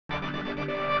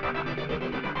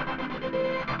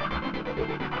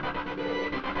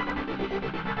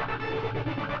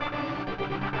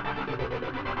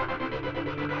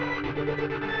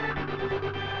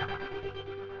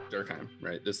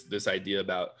right? This idea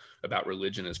about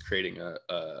religion as creating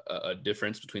a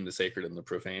difference between the sacred and the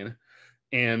profane.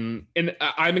 And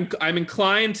I'm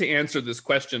inclined to answer this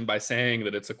question by saying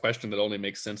that it's a question that only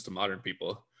makes sense to modern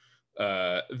people.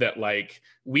 That like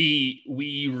we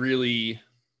really,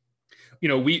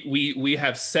 we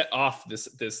have set off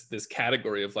this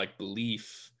category of like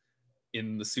belief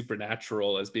in the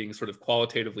supernatural as being sort of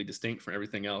qualitatively distinct from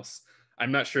everything else.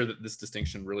 I'm not sure that this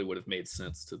distinction really would have made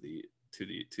sense to the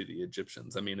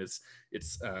Egyptians. I mean, it's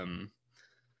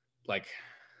like,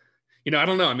 I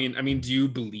don't know. I mean, do you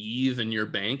believe in your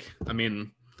bank? I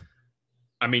mean,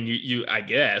 you I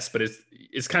guess, but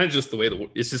it's kind of just the way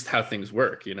it's just how things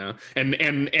work,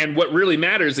 And what really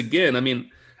matters, again, I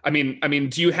mean,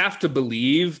 do you have to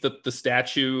believe that the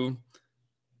statue?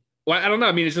 Well, I don't know.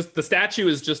 I mean, it's just the statue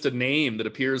is just a name that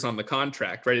appears on the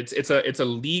contract, right? It's a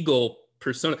legal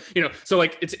persona, So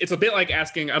like it's a bit like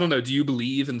asking, I don't know, do you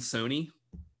believe in Sony?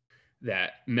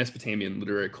 That Mesopotamian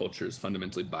literary culture is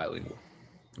fundamentally bilingual.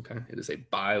 Okay, it is a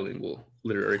bilingual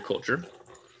literary culture.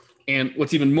 And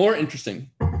what's even more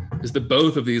interesting is that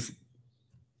both of these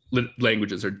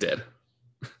languages are dead.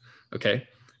 Okay,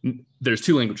 there's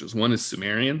two languages. One is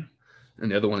Sumerian,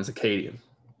 and the other one is Akkadian.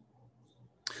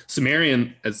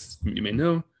 Sumerian, as you may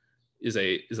know, is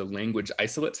a language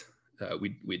isolate.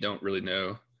 We don't really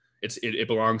know. It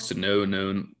belongs to no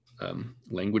known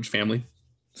language family.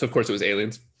 So of course it was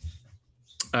aliens.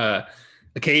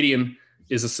 Akkadian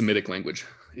is a Semitic language.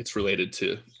 It's related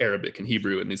to Arabic and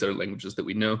Hebrew and these other languages that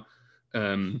we know.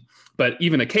 But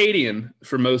even Akkadian,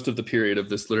 for most of the period of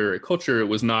this literary culture,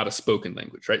 was not a spoken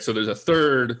language, right? So there's a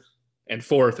third and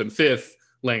fourth and fifth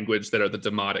language that are the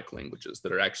Demotic languages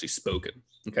that are actually spoken,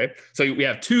 okay? So we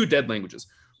have two dead languages.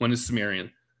 One is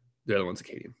Sumerian, the other one's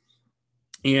Akkadian.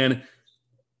 And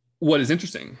what is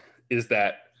interesting is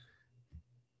that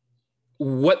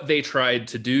what they tried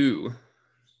to do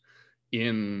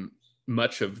in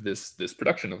much of this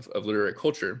production of literary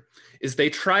culture is they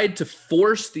tried to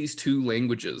force these two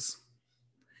languages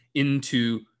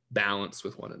into balance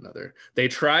with one another. They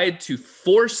tried to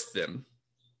force them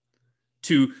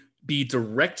to be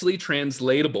directly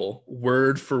translatable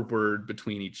word for word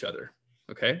between each other,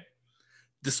 okay?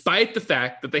 Despite the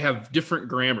fact that they have different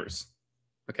grammars,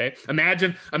 okay?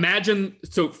 Imagine,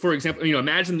 so for example,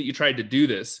 imagine that you tried to do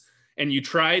this and you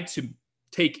tried to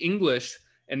take English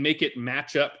and make it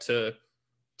match up to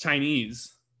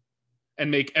Chinese and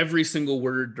make every single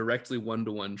word directly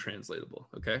one-to-one translatable,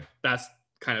 okay? That's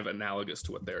kind of analogous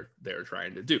to what they're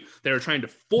trying to do. They're trying to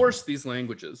force these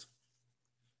languages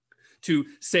to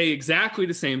say exactly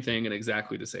the same thing in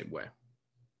exactly the same way.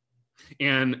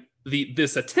 And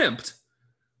this attempt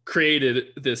created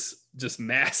this just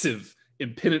massive,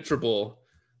 impenetrable,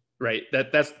 right?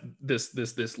 That's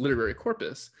this literary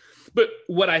corpus. But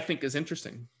what I think is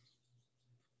interesting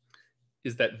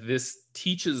is that this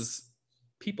teaches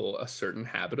people a certain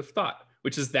habit of thought,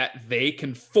 which is that they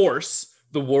can force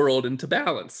the world into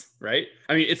balance, right?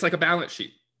 I mean, it's like a balance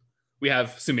sheet. We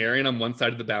have Sumerian on one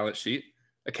side of the balance sheet,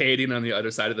 Akkadian on the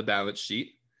other side of the balance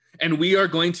sheet, and we are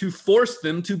going to force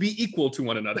them to be equal to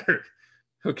one another,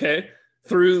 okay?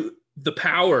 Through the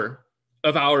power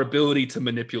of our ability to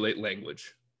manipulate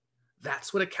language.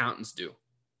 That's what accountants do.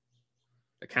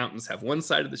 Accountants have one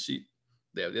side of the sheet,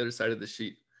 they have the other side of the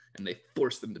sheet, and they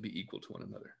force them to be equal to one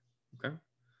another. Okay,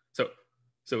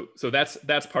 so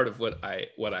that's part of what I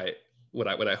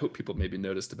hope people maybe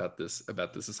noticed about this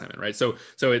assignment, right? So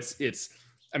it's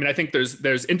I mean, I think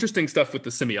there's interesting stuff with the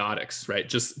semiotics, right?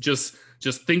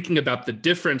 Just thinking about the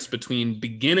difference between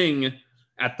beginning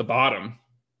at the bottom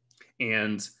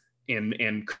and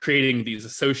creating these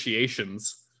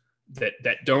associations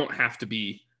that don't have to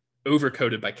be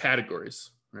overcoded by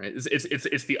categories, right?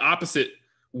 It's the opposite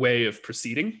way of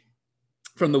proceeding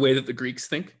from the way that the Greeks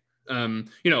think.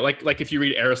 Like if you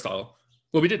read Aristotle,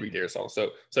 well, we did read Aristotle.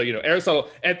 So Aristotle,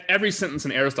 every sentence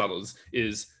in Aristotle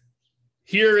is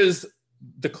here is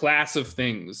the class of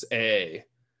things, A.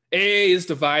 A is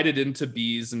divided into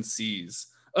B's and C's.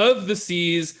 Of the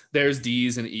C's, there's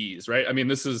D's and E's, right? I mean,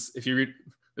 this is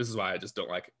why I just don't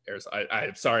like Aristotle.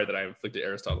 I'm sorry that I inflicted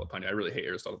Aristotle upon you. I really hate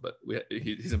Aristotle, but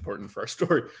he's important for our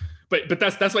story. But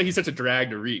that's why he's such a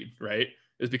drag to read, right?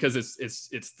 Is because it's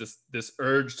this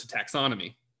urge to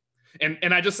taxonomy. And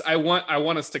I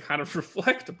want us to kind of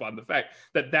reflect upon the fact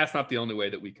that that's not the only way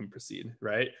that we can proceed,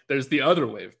 right? There's the other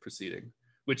way of proceeding,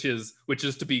 which is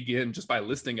to begin just by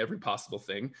listing every possible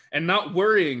thing and not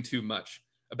worrying too much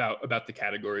about the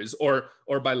categories or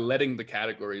by letting the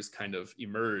categories kind of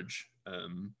emerge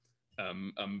from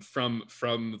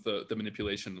the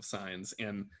manipulation of signs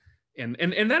and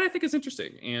that I think is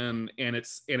interesting and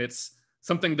it's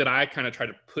something that I kind of try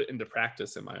to put into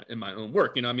practice in my own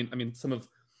work. I mean, some of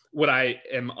what I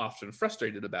am often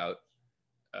frustrated about,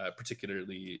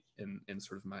 particularly in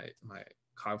sort of my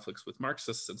conflicts with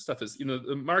Marxists and stuff, is,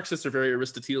 the Marxists are very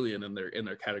Aristotelian in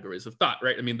their categories of thought,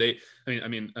 right? I mean, they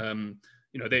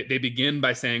begin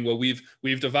by saying, well, we've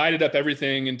divided up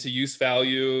everything into use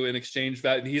value and exchange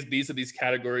value. These are these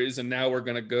categories, and now we're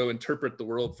going to go interpret the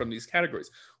world from these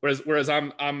categories. Whereas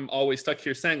I'm always stuck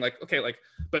here saying, like, okay, like,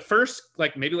 but first,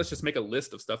 like, maybe let's just make a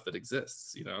list of stuff that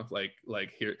exists. Like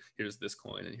here's this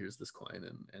coin and here's this coin,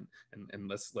 and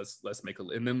let's make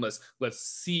and then let's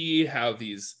see how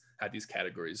these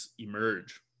categories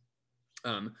emerge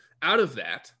out of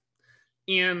that.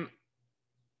 And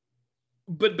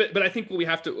but I think what we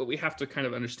have to kind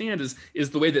of understand is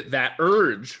the way that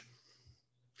urge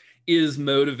is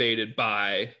motivated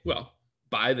by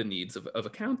the needs of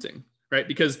accounting, right?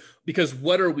 Because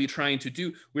what are we trying to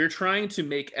do? We're trying to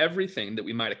make everything that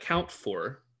we might account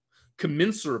for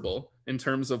commensurable in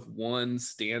terms of one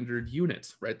standard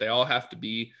unit, right? They have to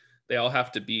be able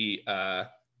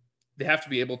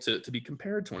to be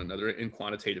compared to one another in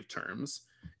quantitative terms,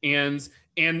 and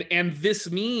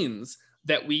this means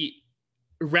that we,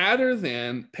 rather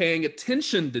than paying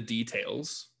attention to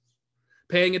details,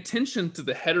 paying attention to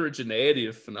the heterogeneity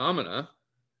of phenomena,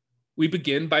 we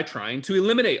begin by trying to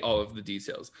eliminate all of the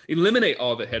details, eliminate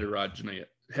all the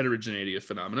heterogeneity of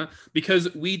phenomena,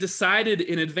 because we decided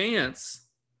in advance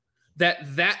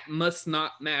that must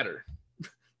not matter,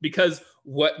 because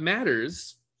what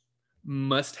matters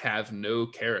must have no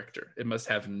character. It must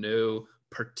have no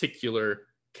particular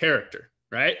character,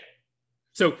 right?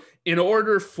 So in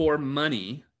order for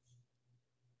money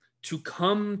to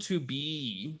come to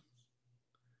be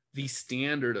the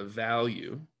standard of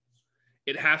value,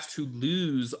 it has to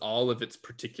lose all of its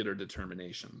particular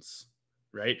determinations,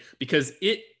 right? Because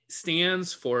it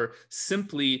stands for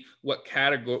simply what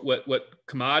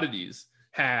commodities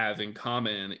have in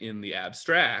common in the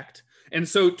abstract. And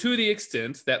so to the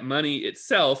extent that money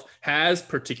itself has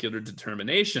particular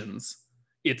determinations,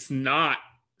 it's not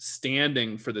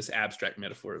standing for this abstract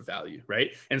metaphor of value,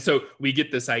 right? And so we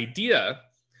get this idea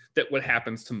that what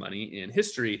happens to money in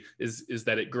history is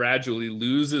that it gradually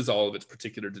loses all of its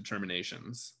particular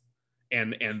determinations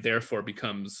and therefore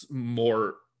becomes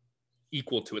more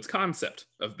equal to its concept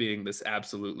of being this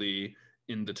absolutely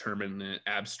indeterminate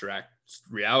abstract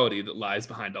reality that lies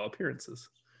behind all appearances,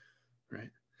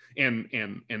 right? And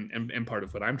part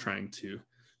of what I'm trying to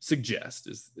suggest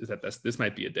is that this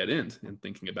might be a dead end in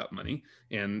thinking about money,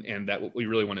 and that what we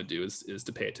really want to do is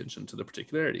to pay attention to the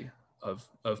particularity of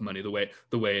money,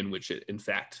 the way in which it in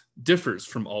fact differs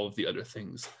from all of the other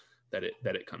things that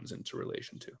it comes into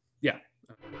relation to. Yeah.